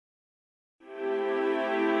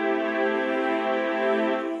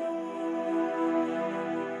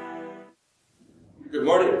Good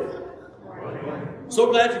morning. So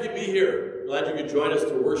glad you could be here. Glad you could join us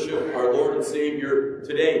to worship our Lord and Savior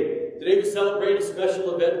today. Today we celebrate a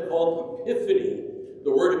special event called Epiphany. The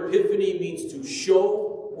word Epiphany means to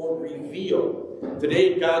show or reveal.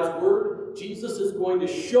 Today in God's Word, Jesus is going to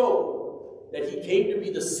show that He came to be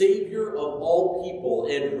the Savior of all people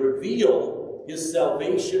and reveal His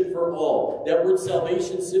salvation for all. That word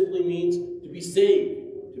salvation simply means to be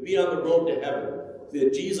saved, to be on the road to heaven.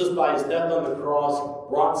 That Jesus, by His death on the cross,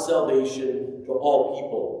 brought salvation to all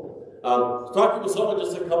people. I was talking with someone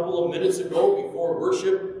just a couple of minutes ago before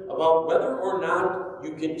worship about whether or not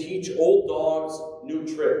you can teach old dogs new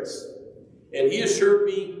tricks. And he assured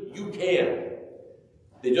me, you can.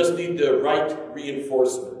 They just need the right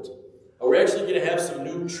reinforcement. We're actually going to have some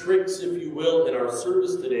new tricks, if you will, in our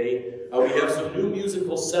service today. We have some new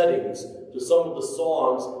musical settings to some of the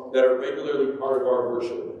songs that are regularly part of our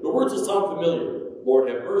worship. The words will sound familiar. Lord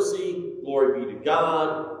have mercy, glory be to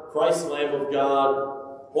God, Christ Lamb of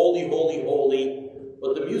God, holy, holy, holy.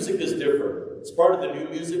 But the music is different. It's part of the new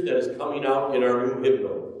music that is coming out in our new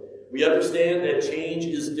hymnal. We understand that change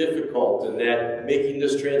is difficult and that making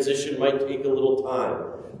this transition might take a little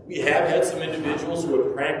time. We have had some individuals who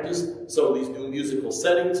have practiced some of these new musical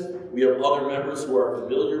settings. We have other members who are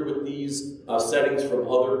familiar with these settings from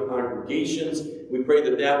other congregations. We pray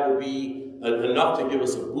that that will be enough to give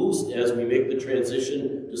us a boost as we make the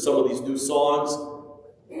transition to some of these new songs.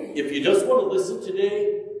 If you just want to listen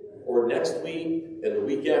today or next week and the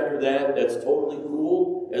week after that, that's totally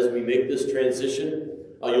cool as we make this transition.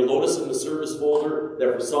 You'll notice in the service folder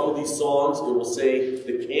that for some of these songs, it will say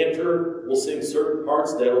the cantor will sing certain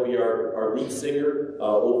parts. That'll be our lead singer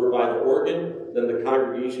over by the organ. Then the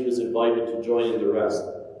congregation is invited to join in the rest.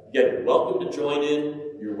 Again, you're welcome to join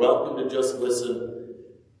in. You're welcome to just listen.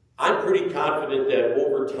 I'm pretty confident that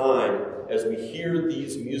over time, as we hear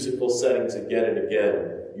these musical settings again and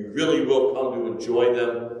again, you really will come to enjoy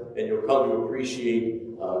them and you'll come to appreciate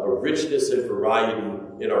a richness and variety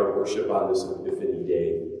in our worship on this Epiphany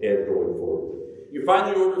Day and going forward. You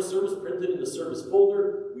find the order of service printed in the service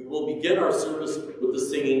folder. We will begin our service with the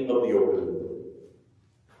singing of the opening.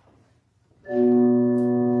 Amen.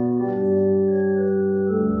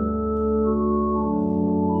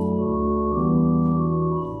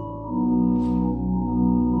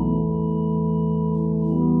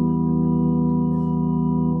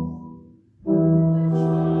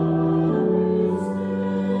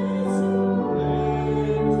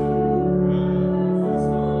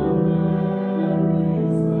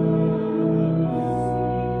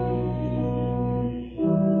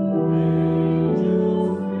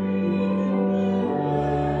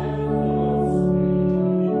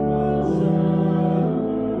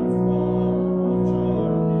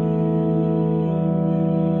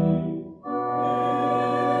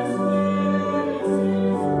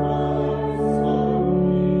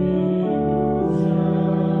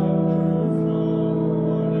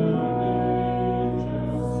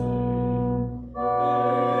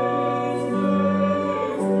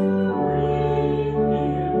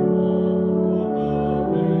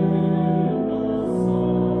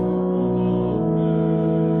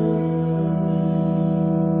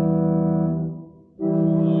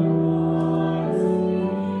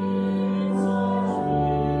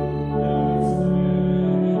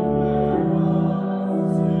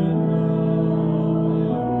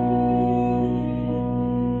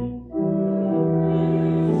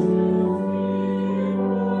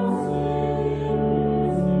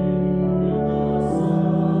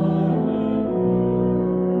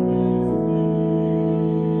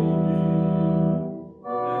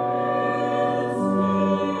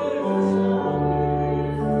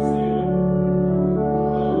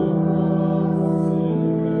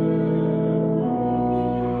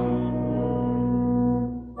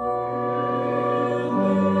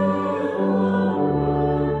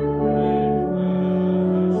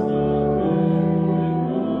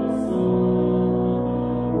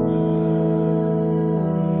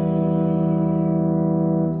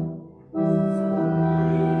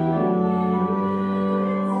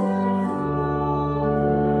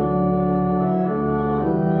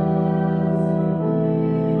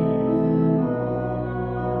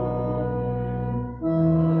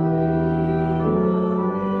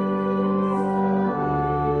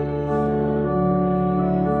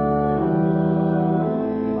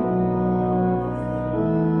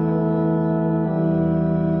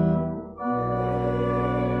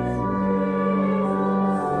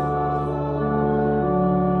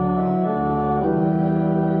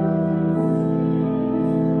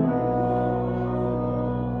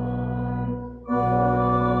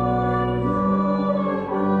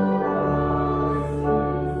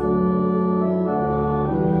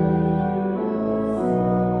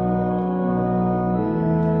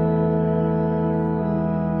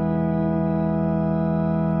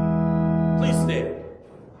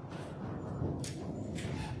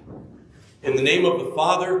 the name of the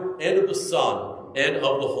Father, and of the Son, and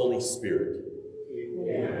of the Holy Spirit.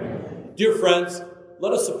 Amen. Dear friends,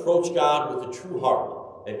 let us approach God with a true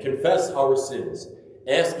heart and confess our sins,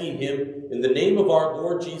 asking him in the name of our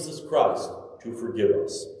Lord Jesus Christ to forgive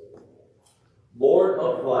us. Lord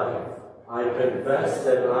of life, I confess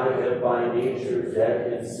that I am by nature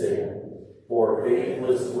dead in sin, for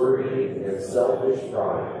faithless worrying and selfish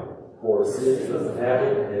pride, for sins of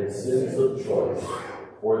habit and sins of choice,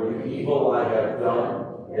 for the evil I have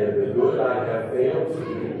done and the good I have failed to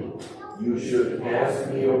do. You should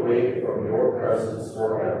cast me away from your presence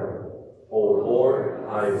forever. O Lord,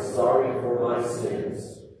 I am sorry for my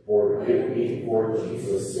sins. Forgive me for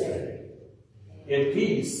Jesus' sake. In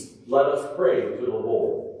peace, let us pray to the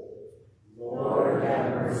Lord. Lord,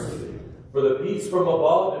 have mercy. For the peace from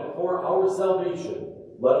above and for our salvation,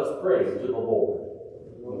 let us pray to the Lord.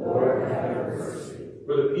 Lord, have mercy.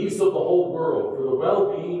 For the peace of the whole world, for the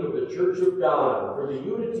well-being of the Church of God, for the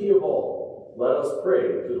unity of all, let us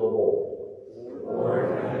pray to the Lord.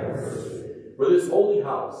 Lord, have mercy. For this holy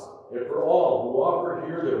house, and for all who offer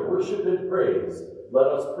here their worship and praise, let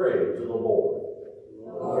us pray to the Lord.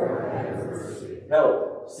 Lord, have mercy.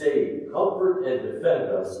 Help, save, comfort, and defend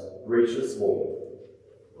us, gracious Lord.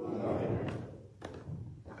 Amen.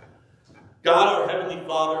 God, our Heavenly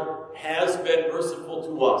Father, has been merciful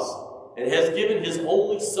to us and has given his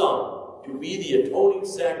only Son to be the atoning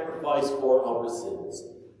sacrifice for our sins.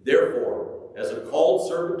 Therefore, as a called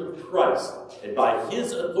servant of Christ, and by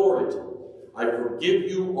his authority, I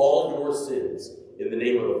forgive you all your sins, in the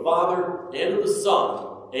name of the Father, and of the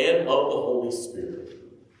Son, and of the Holy Spirit.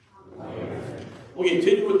 Amen. We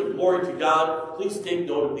continue with the glory to God. Please take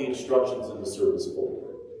note of the instructions in the service folder.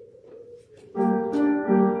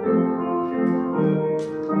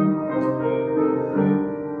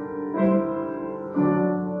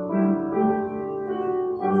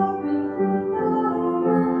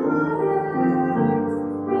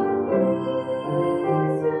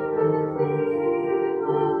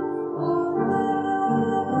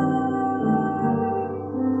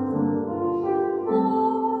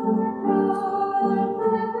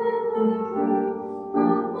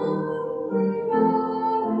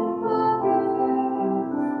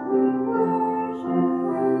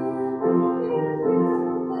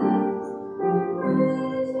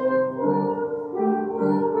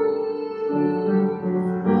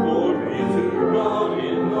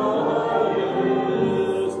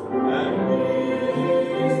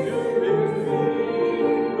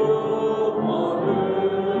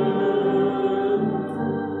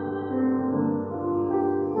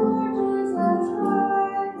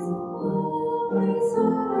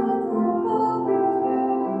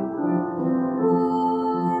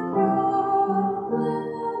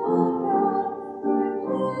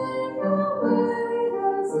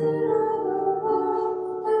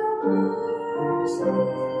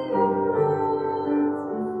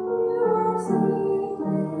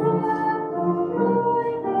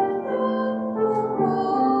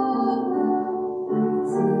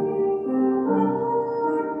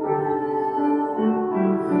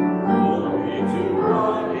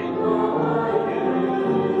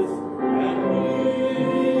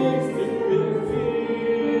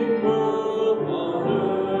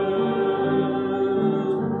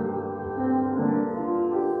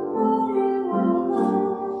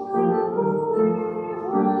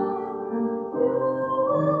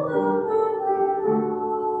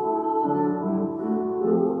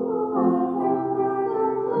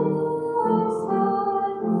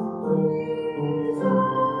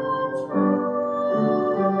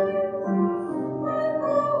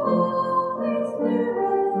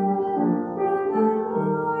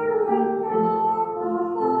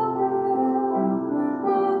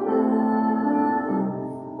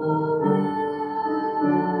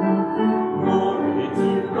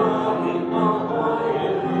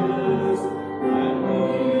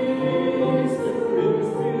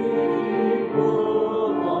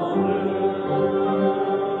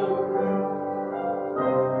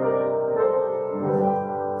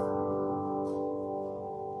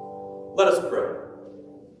 Let us pray.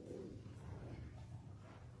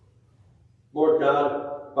 Lord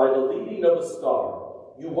God, by the leading of a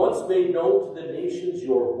star, you once made known to the nations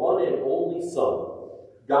your one and only Son.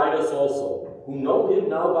 Guide us also, who know him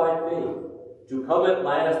now by faith, to come at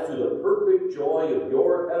last to the perfect joy of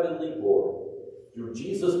your heavenly glory. Through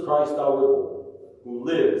Jesus Christ our Lord, who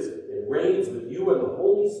lives and reigns with you and the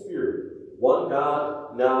Holy Spirit, one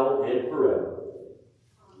God, now and forever.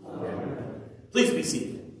 Amen. Please be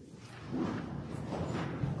seated.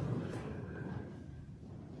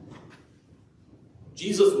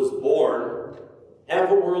 Jesus was born half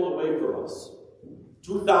a world away from us,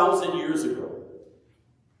 2,000 years ago.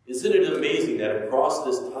 Isn't it amazing that across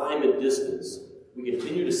this time and distance, we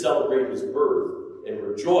continue to celebrate his birth and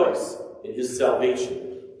rejoice in his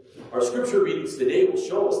salvation? Our scripture readings today will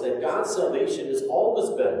show us that God's salvation has always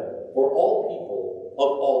been for all people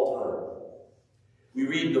of all time. We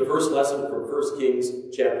read the first lesson from 1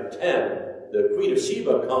 Kings chapter 10. The Queen of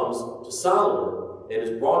Sheba comes to Solomon and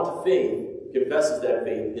is brought to faith, confesses that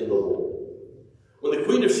faith in the Lord. When the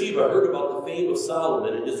Queen of Sheba heard about the fame of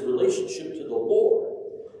Solomon and his relationship to the Lord,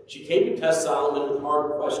 she came to test Solomon with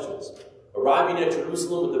hard questions, arriving at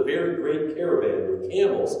Jerusalem with a very great caravan with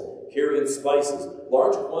camels carrying spices,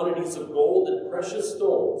 large quantities of gold and precious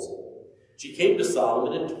stones. She came to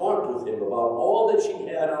Solomon and talked with him about all that she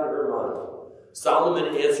had on her mind.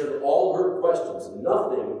 Solomon answered all her questions.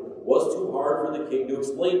 Nothing was too hard for the king to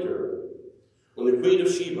explain to her. When the Queen of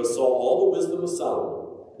Sheba saw all the wisdom of Solomon,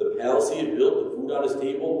 the palace he had built, the food on his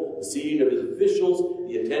table, the seating of his officials,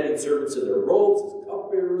 the attending servants in their robes, his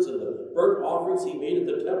cupbearers, and the burnt offerings he made at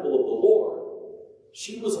the temple of the Lord,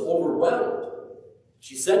 she was overwhelmed.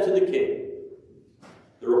 She said to the king,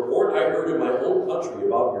 "The report I heard in my own country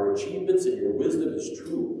about your achievements and your wisdom is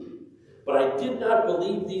true. But I did not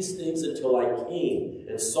believe these things until I came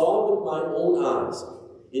and saw with my own eyes.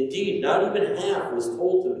 Indeed, not even half was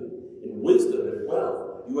told to me. In wisdom and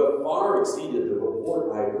wealth, you have far exceeded the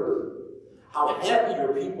report I heard. How happy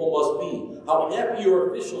your people must be. How happy your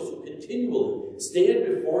officials who continually stand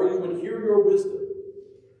before you and hear your wisdom.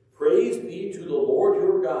 Praise be to the Lord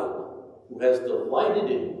your God, who has delighted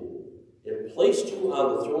in you and placed you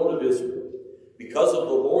on the throne of Israel. Because of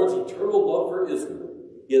the Lord's eternal love for Israel,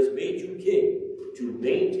 he has made you king to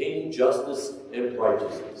maintain justice and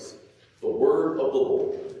righteousness." The word of the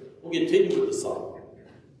Lord. We'll continue with the psalm.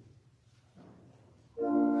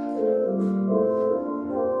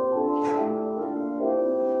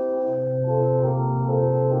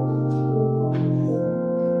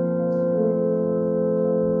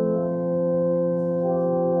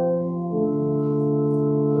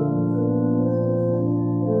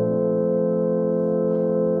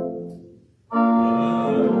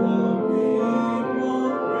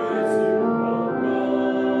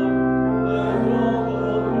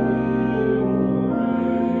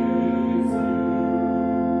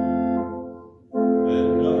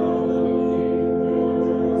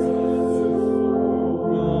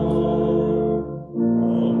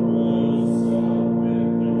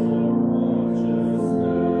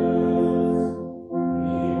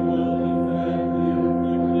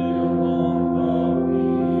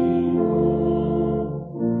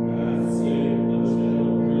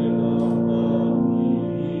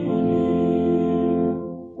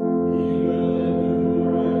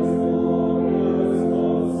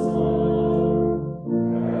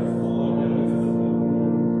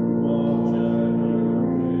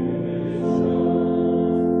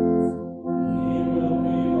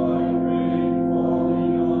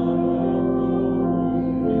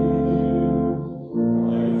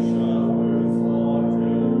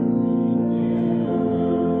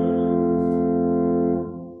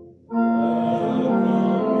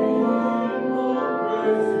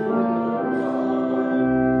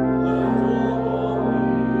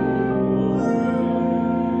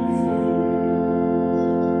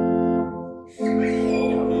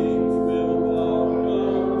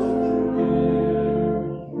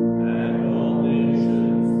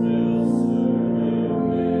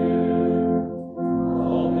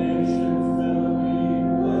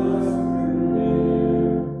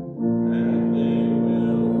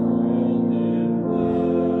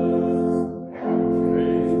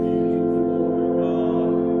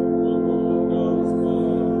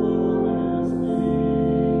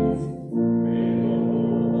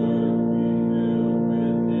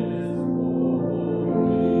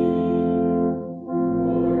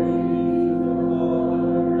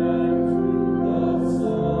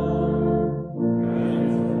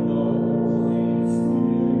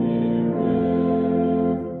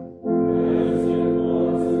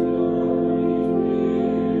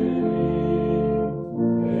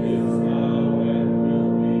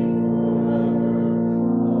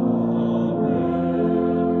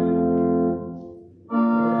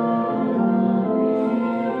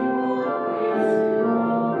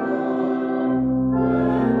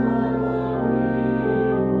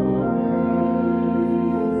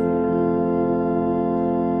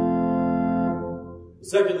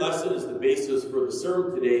 Second lesson is the basis for the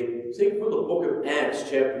sermon today, taken from the book of Acts,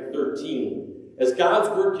 chapter 13. As God's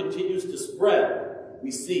word continues to spread,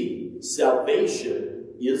 we see salvation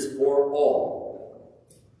is for all.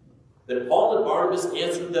 Then Paul and Barnabas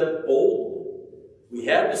answered them boldly, We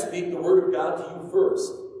had to speak the word of God to you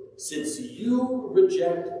first, since you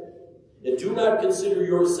rejected and do not consider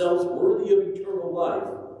yourselves worthy of eternal life.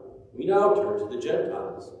 We now turn to the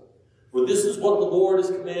Gentiles. For this is what the Lord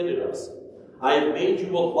has commanded us. I have made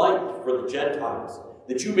you a light for the Gentiles,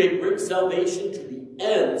 that you may bring salvation to the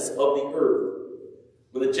ends of the earth.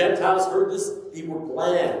 When the Gentiles heard this, they were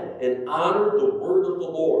glad and honored the word of the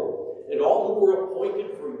Lord, and all who were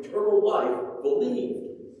appointed for eternal life believed.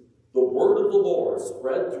 The word of the Lord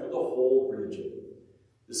spread through the whole region.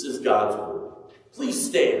 This is God's word. Please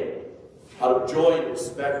stand out of joy and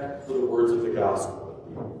respect for the words of the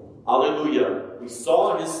gospel. Alleluia. We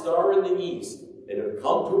saw his star in the east and have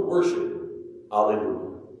come to worship him.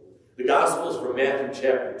 Alleluia. The gospel is from Matthew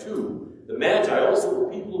chapter 2. The Magi also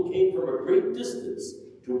were people who came from a great distance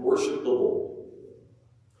to worship the Lord.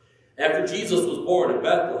 After Jesus was born in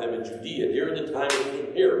Bethlehem in Judea during the time of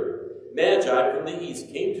King Herod, Magi from the east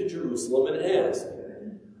came to Jerusalem and asked,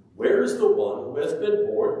 "Where is the one who has been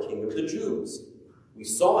born King of the Jews? We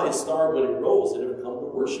saw his star when it rose and have come to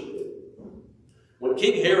worship him." When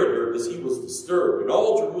King Herod heard this, he was disturbed, and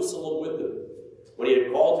all Jerusalem with him. When he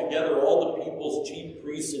had called together all the people's chief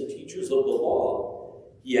priests and teachers of the law,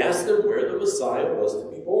 he asked them where the Messiah was to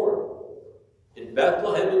be born. "In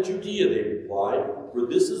Bethlehem in Judea," they replied, "for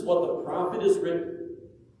this is what the prophet has written.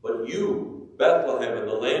 But you, Bethlehem in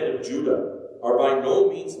the land of Judah, are by no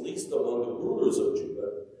means least among the rulers of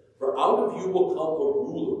Judah, for out of you will come a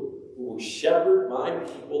ruler who will shepherd my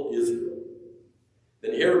people Israel."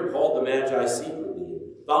 Then Herod called the Magi secretly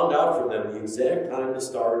and found out from them the exact time the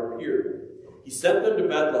star appeared. He sent them to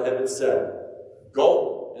Bethlehem and said,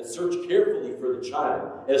 "Go and search carefully for the child.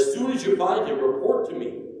 As soon as you find him, report to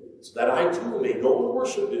me, so that I too may go and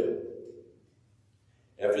worship him."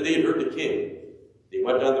 After they had heard the king, they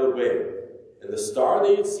went on their way, and the star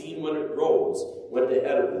they had seen when it rose went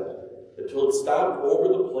ahead of them, until it stopped over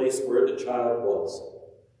the place where the child was.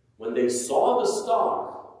 When they saw the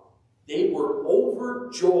star, they were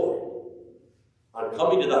overjoyed. On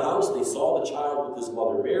coming to the house, they saw the child with his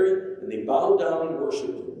mother Mary, and they bowed down and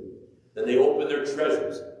worshipped him. Then they opened their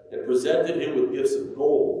treasures and presented him with gifts of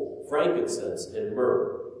gold, frankincense, and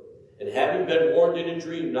myrrh. And having been warned in a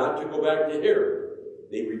dream not to go back to Herod,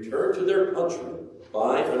 they returned to their country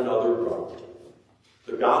by another route.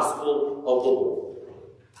 The Gospel of the Lord.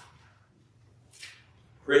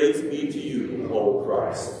 Praise be to you, O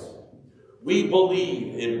Christ. We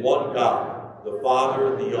believe in one God, the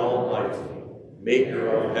Father, the Almighty, maker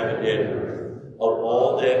of heaven and earth, of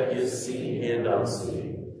all that is seen and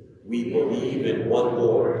unseen. We believe in one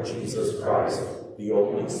Lord, Jesus Christ, the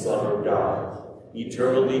only Son of God,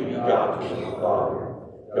 eternally begotten of the Father,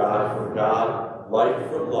 God from God, light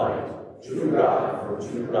from light, true God from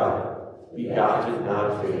true God, begotten,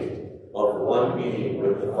 not made, of one being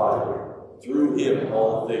with the Father. Through him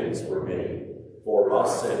all things were made. For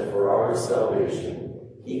us and for our salvation,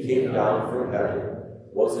 he came down from heaven,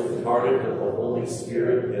 was incarnate of the Holy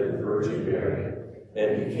Spirit and the Virgin Mary,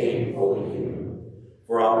 and became fully human.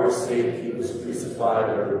 For our sake he was crucified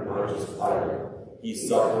under Pontius Pilate. He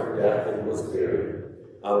suffered death and was buried.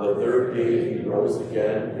 On the third day he rose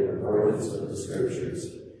again in accordance with the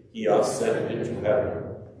Scriptures. He ascended into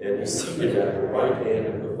heaven, and is seated at the right hand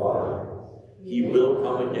of the Father. He will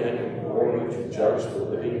come again in glory to judge the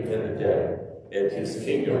living and the dead, and his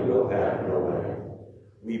kingdom will have no end.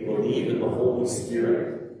 We believe in the Holy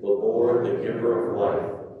Spirit, the Lord, the giver of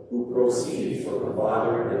life, who proceeds from the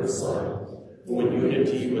Father and the Son, who in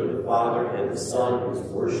unity with the Father and the Son is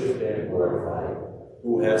worshipped and glorified,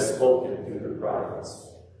 who has spoken through the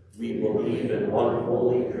prophets. We believe in one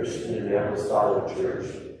holy Christian and apostolic church.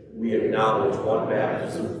 We acknowledge one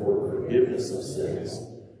baptism for the forgiveness of sins.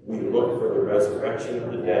 We look for the resurrection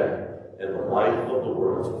of the dead and the life of the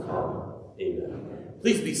world to come. Amen.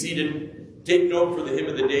 Please be seated. Take note for the hymn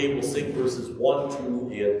of the day. We'll sing verses 1, 2,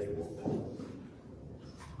 and 3.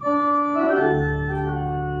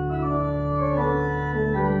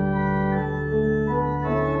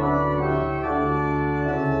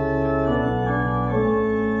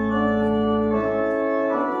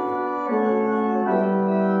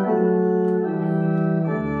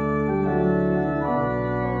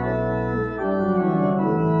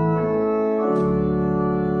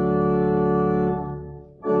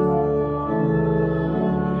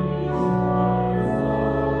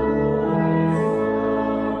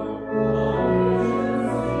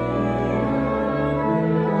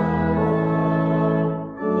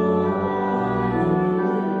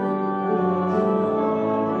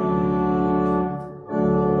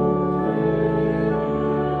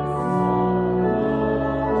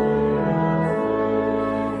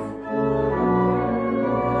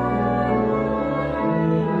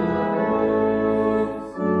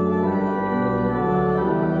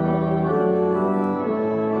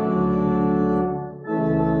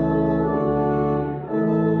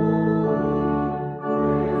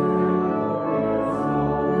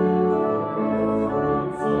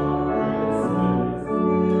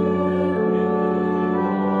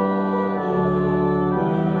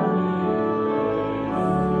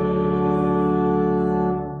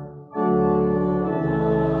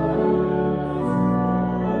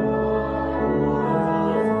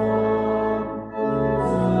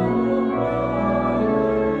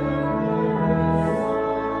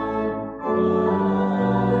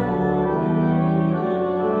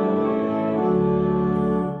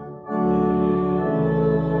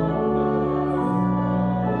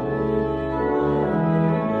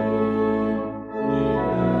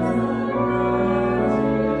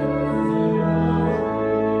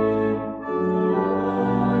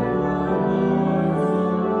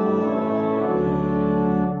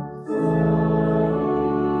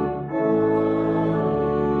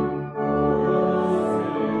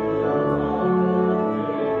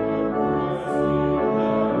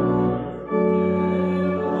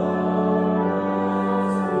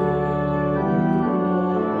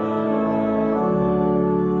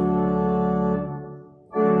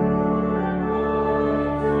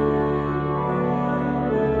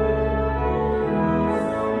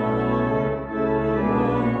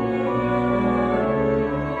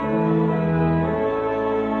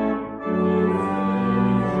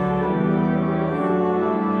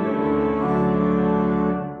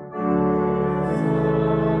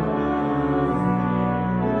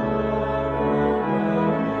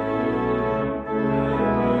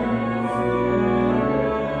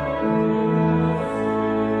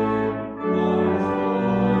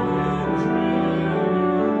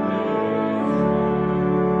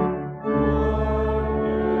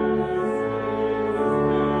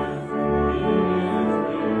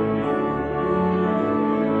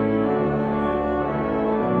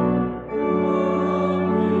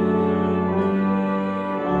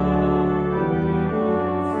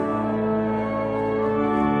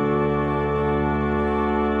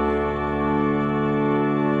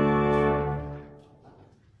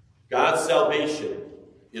 salvation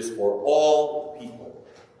is for all people.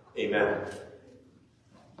 Amen.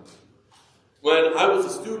 When I was a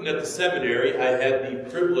student at the seminary, I had the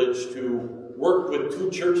privilege to work with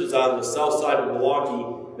 2 churches on the south side of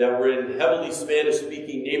Milwaukee that were in heavily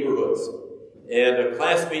Spanish-speaking neighborhoods. And a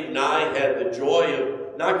classmate and I had the joy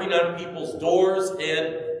of knocking on people's doors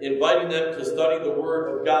and inviting them to study the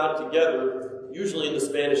Word of God together, usually in the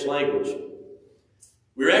Spanish language.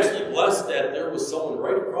 We were actually blessed that there was someone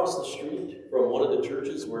right across the street from one of the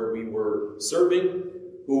churches where we were serving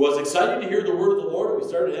who was excited to hear the Word of the Lord. We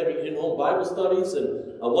started having in-home Bible studies,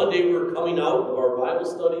 and one day we were coming out of our Bible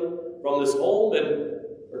study from this home,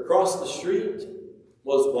 and across the street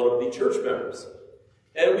was one of the church members.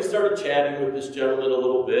 And we started chatting with this gentleman a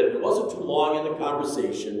little bit. It wasn't too long in the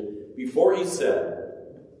conversation before he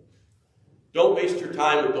said, "Don't waste your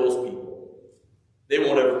time with those people. They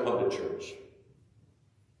won't ever come to church."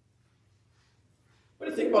 What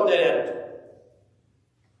do you think about that attitude?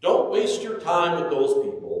 Don't waste your time with those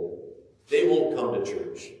people. They won't come to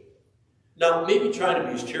church. Now, maybe trying to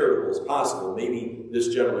be as charitable as possible. Maybe this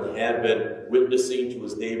gentleman had been witnessing to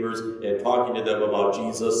his neighbors and talking to them about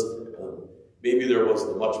Jesus. Maybe there was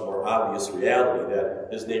the much more obvious reality that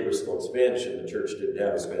his neighbors spoke Spanish and the church didn't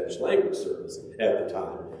have a Spanish language service at the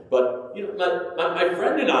time. But, you know, my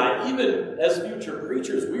friend and I, even as future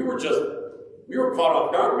preachers, we were caught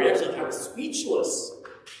off guard. We were actually kind of speechless.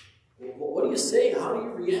 What do you say? How do you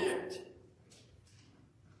react?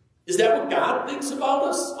 Is that what God thinks about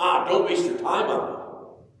us? Don't waste your time on them.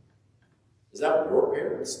 Is that what your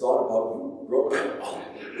parents thought about you growing up?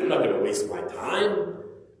 I'm not going to waste my time.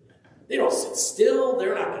 They don't sit still.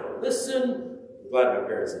 They're not going to listen. I'm glad my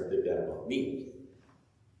parents didn't think that about me.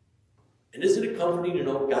 And isn't it comforting to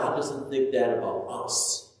know God doesn't think that about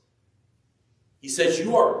us? He says,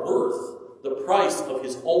 you are worth the price of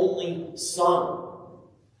His only Son.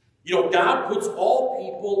 You know, God puts all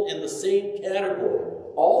people in the same category.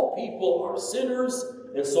 All people are sinners,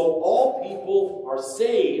 and so all people are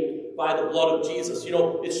saved by the blood of Jesus. You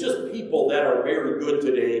know, it's just people that are very good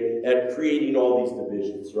today at creating all these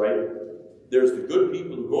divisions, right? There's the good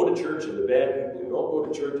people who go to church and the bad people who don't go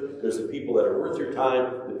to church. There's the people that are worth your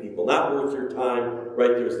time, the people not worth your time, right?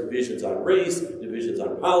 There's divisions on race, divisions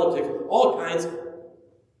on politics, all kinds.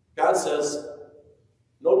 God says,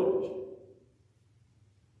 no division.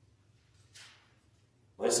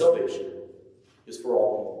 My salvation is for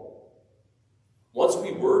all people. Once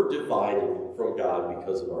we were divided from God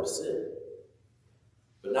because of our sin,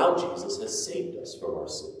 but now Jesus has saved us from our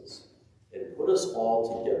sins and put us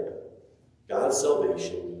all together. God's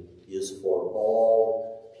salvation is for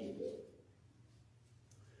all people.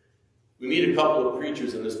 We meet a couple of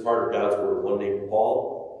preachers in this part of God's Word, one named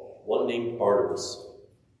Paul, one named Barnabas.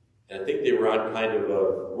 And I think they were on kind of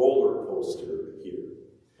a roller coaster here.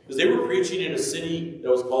 Because they were preaching in a city that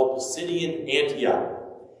was called Pisidian Antioch.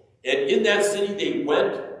 And in that city, they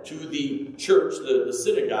went to the church, the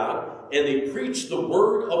synagogue, and they preached the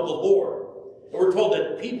word of the Lord. And we're told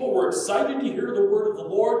that people were excited to hear the word of the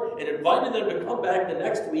Lord and invited them to come back the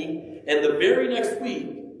next week. And the very next week,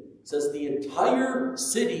 it says the entire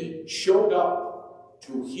city showed up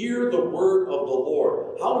to hear the word of the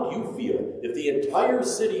Lord. How would you feel if the entire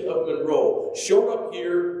city of Monroe showed up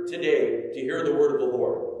here today to hear the word of the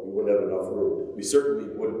Lord? We wouldn't have enough room. We certainly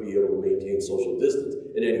wouldn't be able to maintain social distance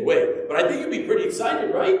in any way. But I think you'd be pretty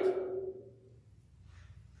excited, right?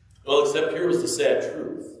 Well, except here was the sad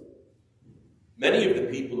truth. Many of the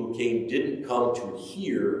people who came didn't come to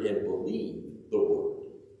hear and believe the word.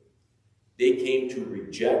 They came to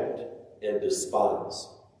reject and despise.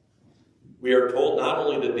 We are told not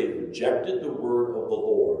only that they rejected the word of the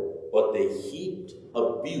Lord, but they heaped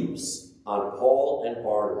abuse on Paul and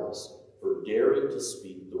Barnabas for daring to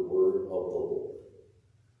speak the word of the Lord.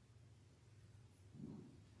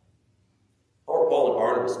 How are Paul and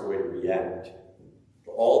Barnabas going to react to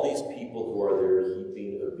all these people who are there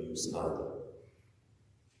heaping abuse on them?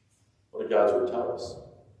 What did God's word tell us?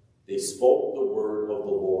 They spoke the word of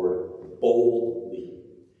the Lord boldly.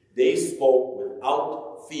 They spoke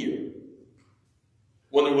without fear.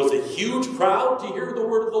 When there was a huge crowd to hear the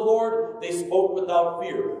word of the Lord, they spoke without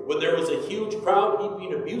fear. When there was a huge crowd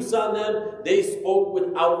heaping abuse on them, they spoke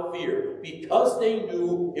without fear because they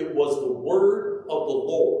knew it was the word of the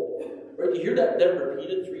Lord. Right? You hear that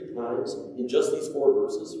repeated 3 times in just these 4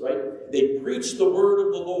 verses, right? They preached the word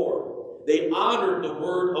of the Lord. They honored the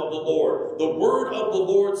word of the Lord. The word of the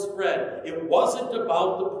Lord spread. It wasn't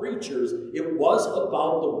about the preachers. It was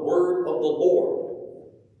about the word of the Lord.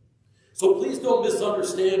 So please don't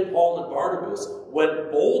misunderstand Paul and Barnabas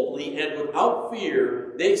when boldly and without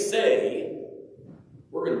fear they say,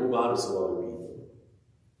 we're going to move on to some other people.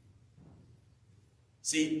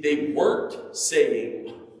 See, they weren't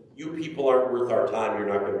saying, you people aren't worth our time,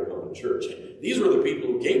 you're not going to come to church. These were the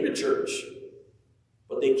people who came to church.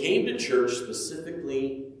 But they came to church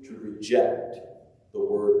specifically to reject the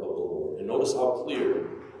word of the Lord. And notice how clear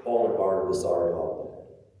Paul and Barnabas are about that.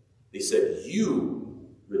 They said, you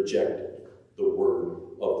rejected the word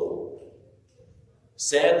of the Lord.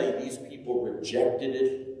 Sadly, these people rejected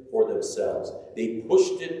it for themselves. They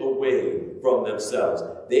pushed it away from themselves.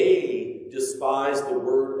 They despised the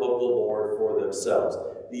word of the Lord for themselves.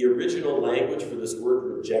 The original language for this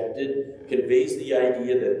word rejected conveys the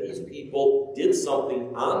idea that these people did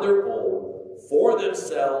something on their own, for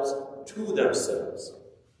themselves, to themselves.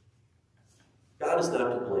 God is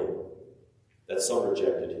not to blame that some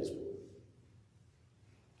rejected his word.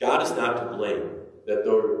 God is not to blame that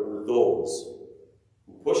there were those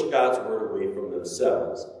who pushed God's word away from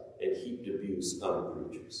themselves and heaped abuse on the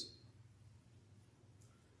preachers.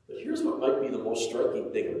 But here's what might be the most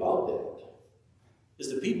striking thing about that,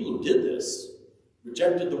 is the people who did this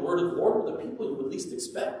rejected the word of the Lord were the people you would least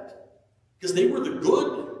expect. Because they were the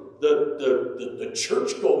good, the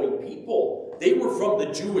church-going people. They were from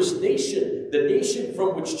the Jewish nation, the nation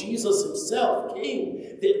from which Jesus himself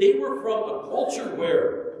came. They were from a culture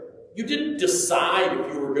where you didn't decide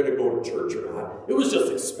if you were going to go to church or not. It was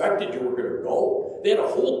just expected you were going to go. They had a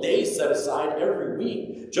whole day set aside every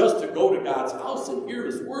week just to go to God's house and hear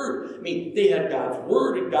his word. I mean, they had God's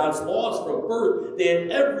word and God's laws from birth. They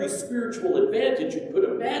had every spiritual advantage you could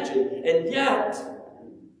imagine, and yet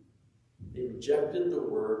they rejected the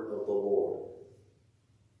word of the Lord.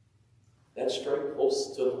 That strike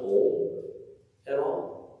close to home at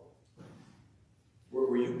all?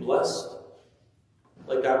 Were you blessed?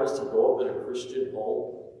 Like I was to grow up in a Christian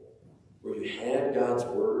home where you had God's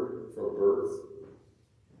word from birth,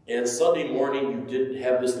 and Sunday morning you didn't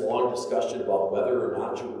have this long discussion about whether or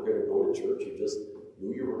not you were going to go to church. You just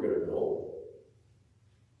knew you were going to go.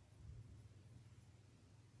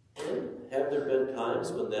 And have there been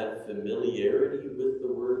times when that familiarity with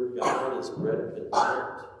the word of God is bred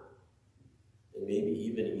contempt and maybe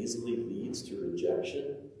even easily leads to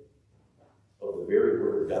rejection of the very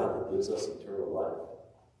word of God that gives us eternal life?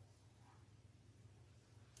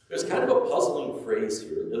 There's kind of a puzzling phrase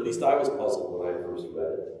here. At least I was puzzled when I first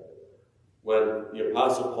read it. When the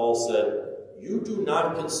Apostle Paul said, you do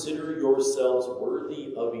not consider yourselves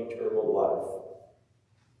worthy of eternal life.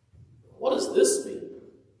 What does this mean?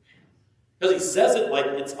 Because he says it like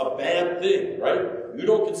it's a bad thing, right? You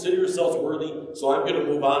don't consider yourselves worthy, so I'm going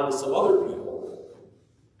to move on to some other people.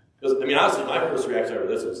 Because, I mean, honestly, my first reaction over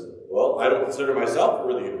this is, well, I don't consider myself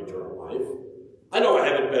worthy of eternal life. I know I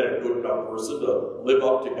haven't been a good enough person to live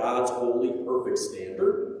up to God's holy, perfect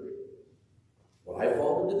standard. Would I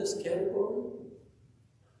fall into this category?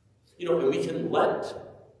 You know, and we can let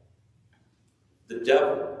the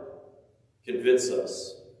devil convince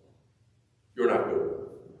us you're not good.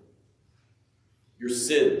 Your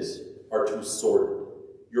sins are too sordid.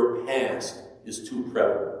 Your past is too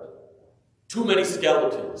prevalent. Too many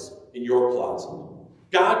skeletons in your closet.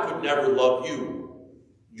 God could never love you.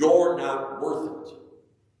 You're not worth it.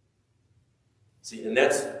 See, and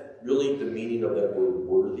that's really the meaning of that word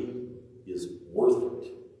worthy, is worth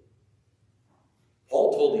it.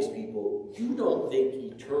 Paul told these people, you don't think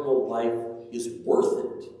eternal life is worth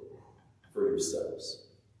it for yourselves.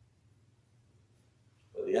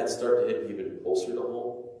 But did that start to hit even closer to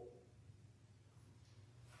home?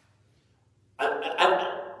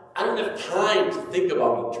 I don't have time to think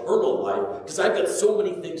about eternal life because I've got so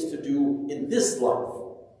many things to do in this life.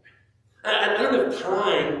 I don't have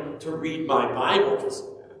time to read my Bible because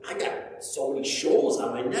I got so many shows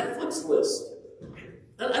on my Netflix list.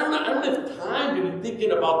 I don't have time to be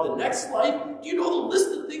thinking about the next life. Do you know the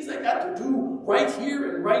list of things I got to do right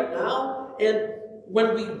here and right now? And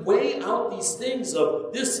when we weigh out these things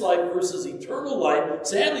of this life versus eternal life,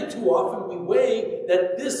 sadly too often we weigh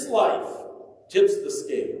that this life tips the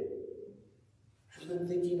scale. Rather than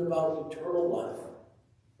thinking about eternal life.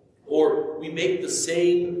 Or we make the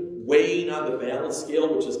same weighing on the balance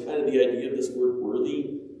scale, which is kind of the idea of this word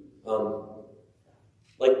worthy.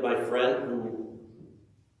 Like my friend who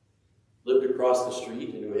lived across the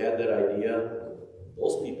street and who had that idea,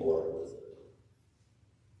 those people aren't worth it.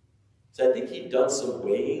 So I think he'd done some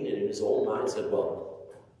weighing and in his own mind said, well,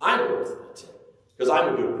 I'm worth it because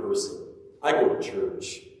I'm a good person. I go to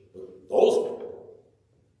church. But those people,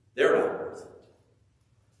 they're not worth it.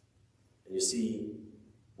 And you see,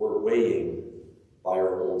 we're weighing by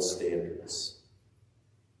our own standards.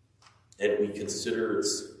 And we consider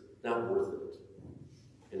it's not worth it.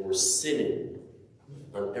 And we're sinning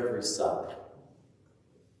on every side.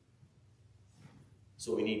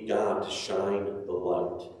 So we need God to shine the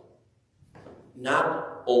light.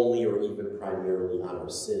 Not only or even primarily on our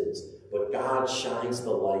sins, but God shines the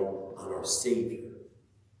light on our Savior.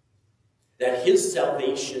 That his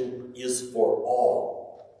salvation is for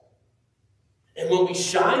all. And when we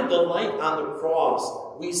shine the light on the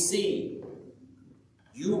cross, we see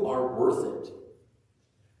you are worth it.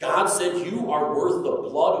 God said, you are worth the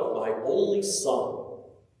blood of my only Son.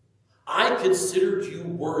 I considered you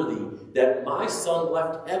worthy that my Son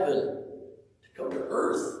left heaven to come to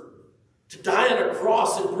earth, to die on a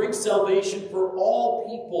cross and bring salvation for all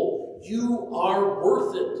people. You are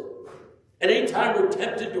worth it. And anytime we're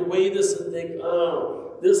tempted to weigh this and think,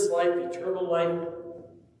 oh, this life, eternal life,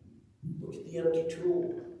 look at the empty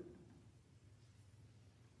tomb.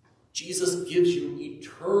 Jesus gives you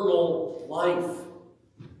eternal life.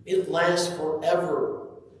 It lasts forever.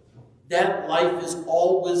 That life is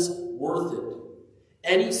always worth it.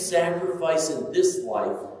 Any sacrifice in this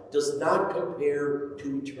life does not compare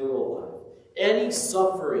to eternal life. Any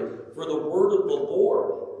suffering for the word of the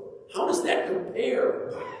Lord, how does that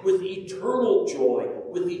compare with eternal joy,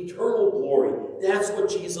 with eternal glory? That's what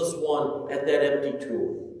Jesus won at that empty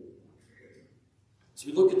tomb. So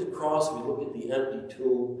we look at the cross, we look at the empty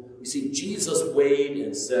tomb, we see Jesus weighed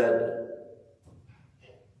and said,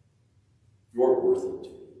 you're worth it to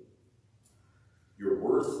me. You're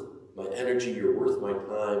worth my energy, you're worth my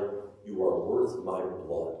time, you are worth my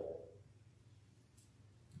blood.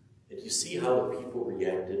 And you see how the people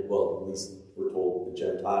reacted? Well, at least we're told the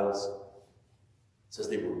Gentiles. It says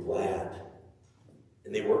they were glad.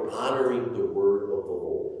 And they were honoring the word of the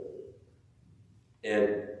Lord.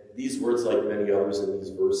 And these words, like many others in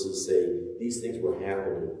these verses, say these things were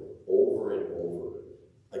happening over and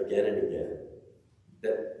over, again and again.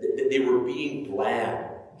 That they were being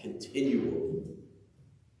glad continually.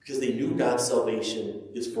 Because they knew God's salvation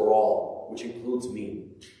is for all, which includes me.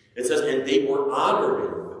 It says, and they were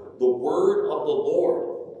honoring the word of the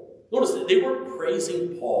Lord. Notice that they weren't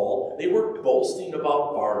praising Paul. They weren't boasting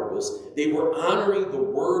about Barnabas. They were honoring the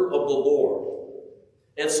word of the Lord.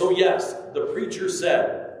 And so, yes, the preacher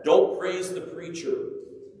said, don't praise the preacher.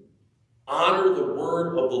 Honor the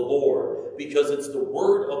word of the Lord, because it's the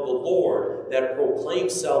word of the Lord that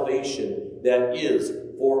proclaims salvation that is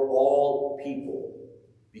for all people.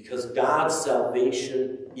 Because God's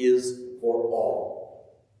salvation is for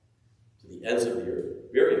all. To the ends of the earth.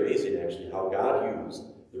 Very amazing, actually, how God used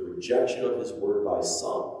the rejection of his word by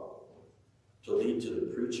some to lead to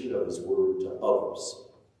the preaching of his word to others.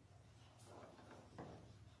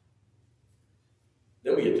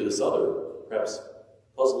 Then we get to this other, perhaps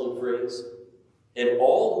puzzling phrase. And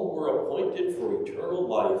all who were appointed for eternal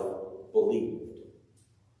life believed.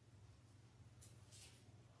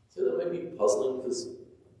 So that might be puzzling, because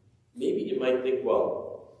maybe you might think,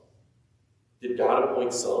 well, did God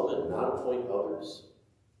appoint some and not appoint others?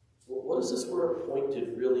 Well, what does this word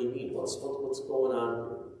appointed really mean? What's going on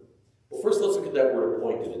here? Well, first let's look at that word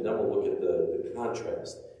appointed, and then we'll look at the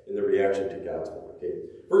contrast in the reaction to God's word. Okay?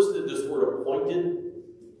 First, this word appointed,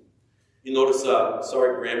 you notice,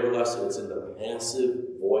 grammar lesson, it's in the passive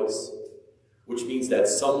voice, which means that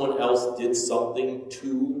someone else did something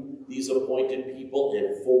to these appointed people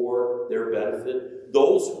and for their benefit.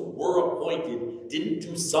 Those who were appointed didn't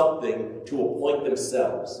do something to appoint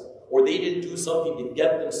themselves, or they didn't do something to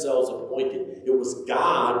get themselves appointed. It was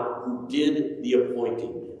God who did the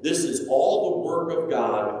appointing. This is all the work of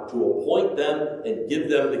God to appoint them and give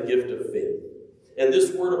them the gift of faith. And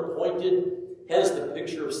this word appointed has the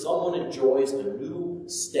picture of someone enjoys a new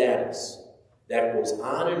status that goes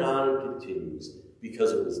on and continues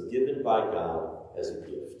because it was given by God as a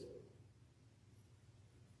gift.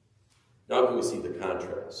 Now can we see the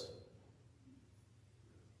contrast?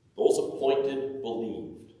 Those appointed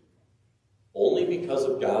believed only because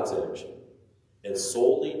of God's action and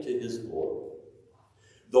solely to his glory.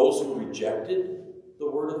 Those who rejected the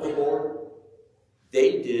word of the Lord,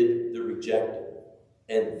 they did the rejecting,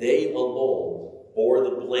 and they alone bore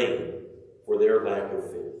the blame for their lack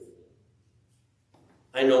of faith.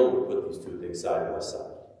 I know we put these two things side by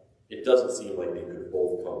side. It doesn't seem like they could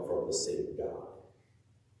both come from the same God.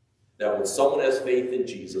 That when someone has faith in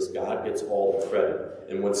Jesus, God gets all the credit.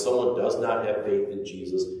 And when someone does not have faith in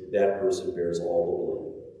Jesus, that person bears all the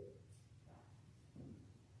blame.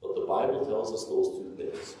 But the Bible tells us those two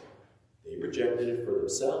things. They rejected it for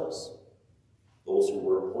themselves. Those who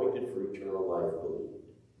were appointed for eternal life believed.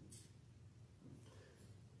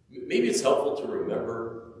 Maybe it's helpful to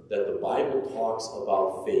remember that the Bible talks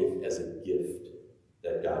about faith as a gift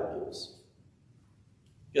that God gives.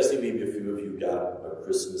 Guessing maybe a few of you got a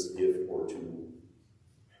Christmas gift or two.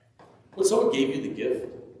 When someone gave you the gift,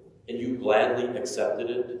 and you gladly accepted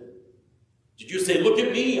it? Did you say, look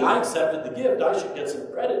at me, I accepted the gift, I should get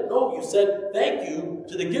some credit? No, you said thank you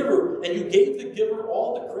to the giver, and you gave the giver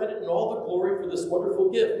all the credit and all the glory for this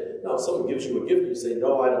wonderful gift. Now, if someone gives you a gift, you say,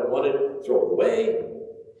 no, I don't want it, throw it away.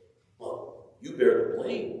 Well, you bear the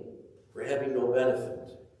blame for having no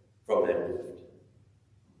benefit from that gift.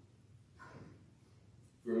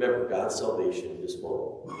 Remember, God's salvation is for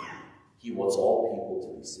all. He wants all people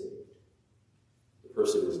to be saved. The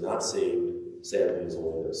person who is not saved, sadly, is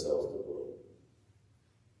only themselves to blame.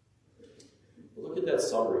 But look at that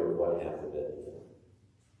summary of what happened at the end.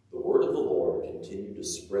 The word of the Lord continued to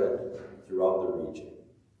spread throughout the region.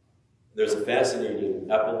 There's a fascinating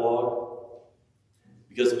epilogue,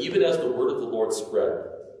 because even as the word of the Lord spread,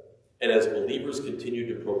 and as believers continued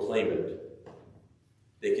to proclaim it,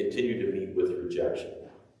 they continued to meet with rejection.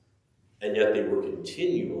 And yet they were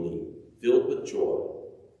continually filled with joy,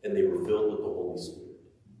 and they were filled with the Holy Spirit.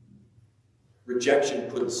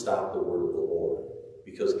 Rejection couldn't stop the word of the Lord,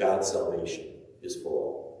 because God's salvation is for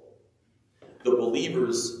all. The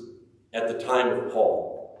believers at the time of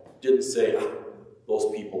Paul didn't say,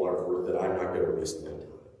 those people aren't worth it, I'm not going to waste my time.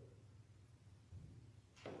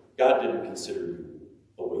 God didn't consider you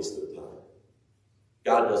a waste of time.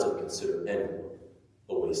 God doesn't consider anyone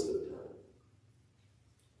a waste of time.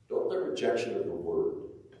 Don't let rejection of the word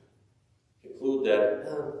conclude that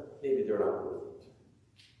maybe they're not worth it.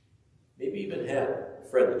 Maybe even had a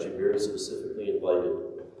friend that you very specifically invited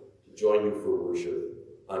to join you for worship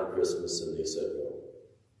on Christmas, and they said no.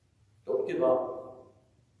 Don't give up.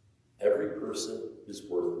 Every person is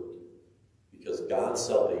worth it, because God's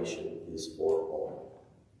salvation is for all.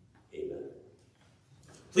 Amen.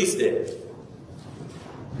 Please stand.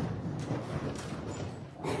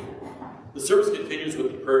 The service continues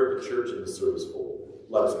with the prayer of the church and the service forward.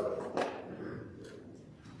 Let us pray.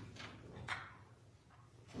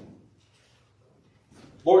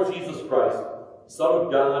 Lord Jesus Christ, Son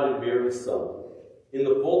of God and Mary's Son, in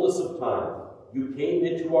the fullness of time, you came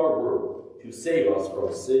into our world to save us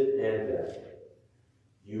from sin and death.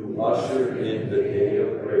 You ushered in the day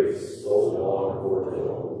of grace so long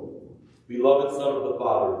foretold. Beloved Son of the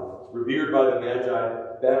Father, revered by the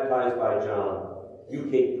Magi, baptized by John, you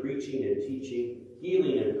came preaching and teaching,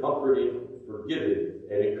 healing and comforting, forgiving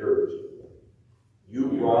and encouraging. You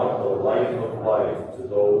brought the light of life to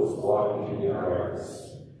those walking in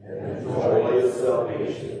darkness, and the joy of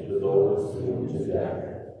salvation to those doomed to death.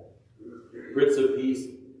 Prince of Peace,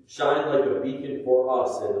 shine like a beacon for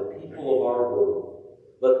us and the people of our world.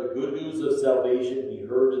 Let the good news of salvation be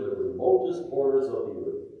heard in the remotest corners of the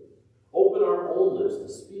earth. Open our own lips to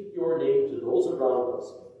speak your name to those around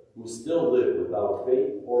us who still live without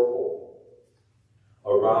faith or hope.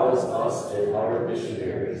 Arouse us and our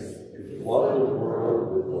missionaries to flood the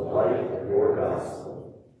world with the light of your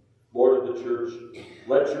gospel. Lord of the church,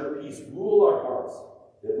 let your peace rule our hearts,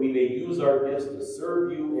 that we may use our gifts to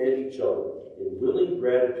serve you and each other in willing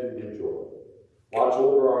gratitude and joy. Watch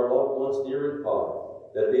over our loved ones near and far,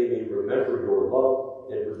 that they may remember your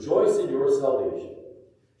love and rejoice in your salvation.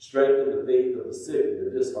 Strengthen the faith of the sick and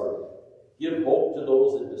the disheartened. Give hope to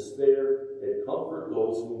those in despair and comfort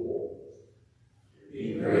those who mourn.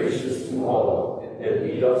 Be gracious to all and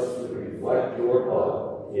lead us to reflect your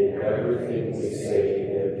love in everything we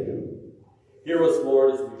say and do. Hear us,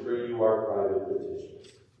 Lord, as we bring you our private petitions.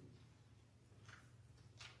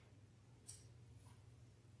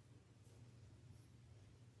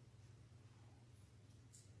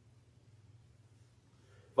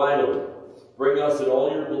 Finally, bring us and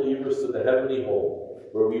all your believers to the heavenly home,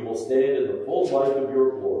 where we will stand in the full light of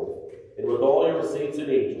your glory, and with all your saints and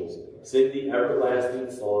angels, sing the everlasting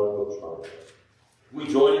song of triumph. We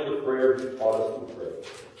join in the prayer you taught us to pray.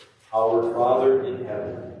 Our Father in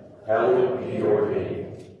heaven, hallowed be your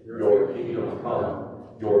name. Your kingdom come,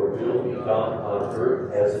 your will be done on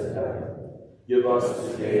earth as in heaven. Give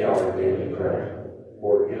us today our daily bread.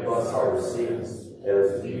 Forgive us our sins,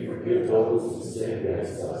 as we forgive those who sin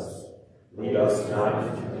against us. Lead us not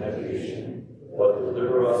into temptation, but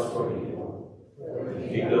deliver us from evil. The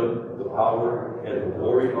kingdom, the power, and the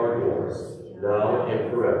glory are yours, now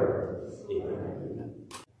and forever. Amen.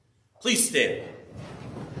 Please stand.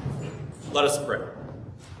 Let us pray.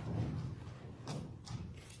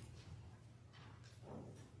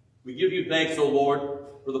 We give you thanks, O Lord,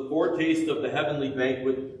 for the foretaste of the heavenly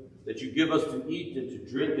banquet that you give us to eat and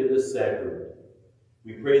to drink in this sacrament.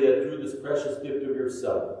 We pray that through this precious gift of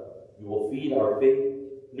yourself, you will feed our faith,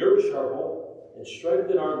 nourish our hope, and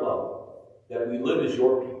strengthen our love, that we live as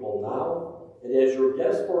your people now and as your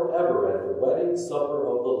guests forever at the wedding supper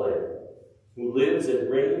of the Lamb, who lives and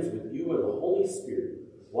reigns with you in the Holy Spirit,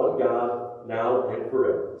 one God, now and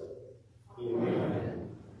forever. Amen.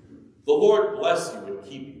 The Lord bless you and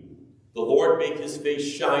keep you. The Lord make his face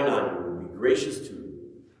shine on you and be gracious to you.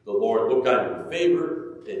 The Lord look on you with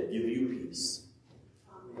favor and give you peace.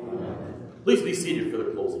 Amen. Please be seated for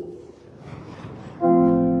the closing prayer.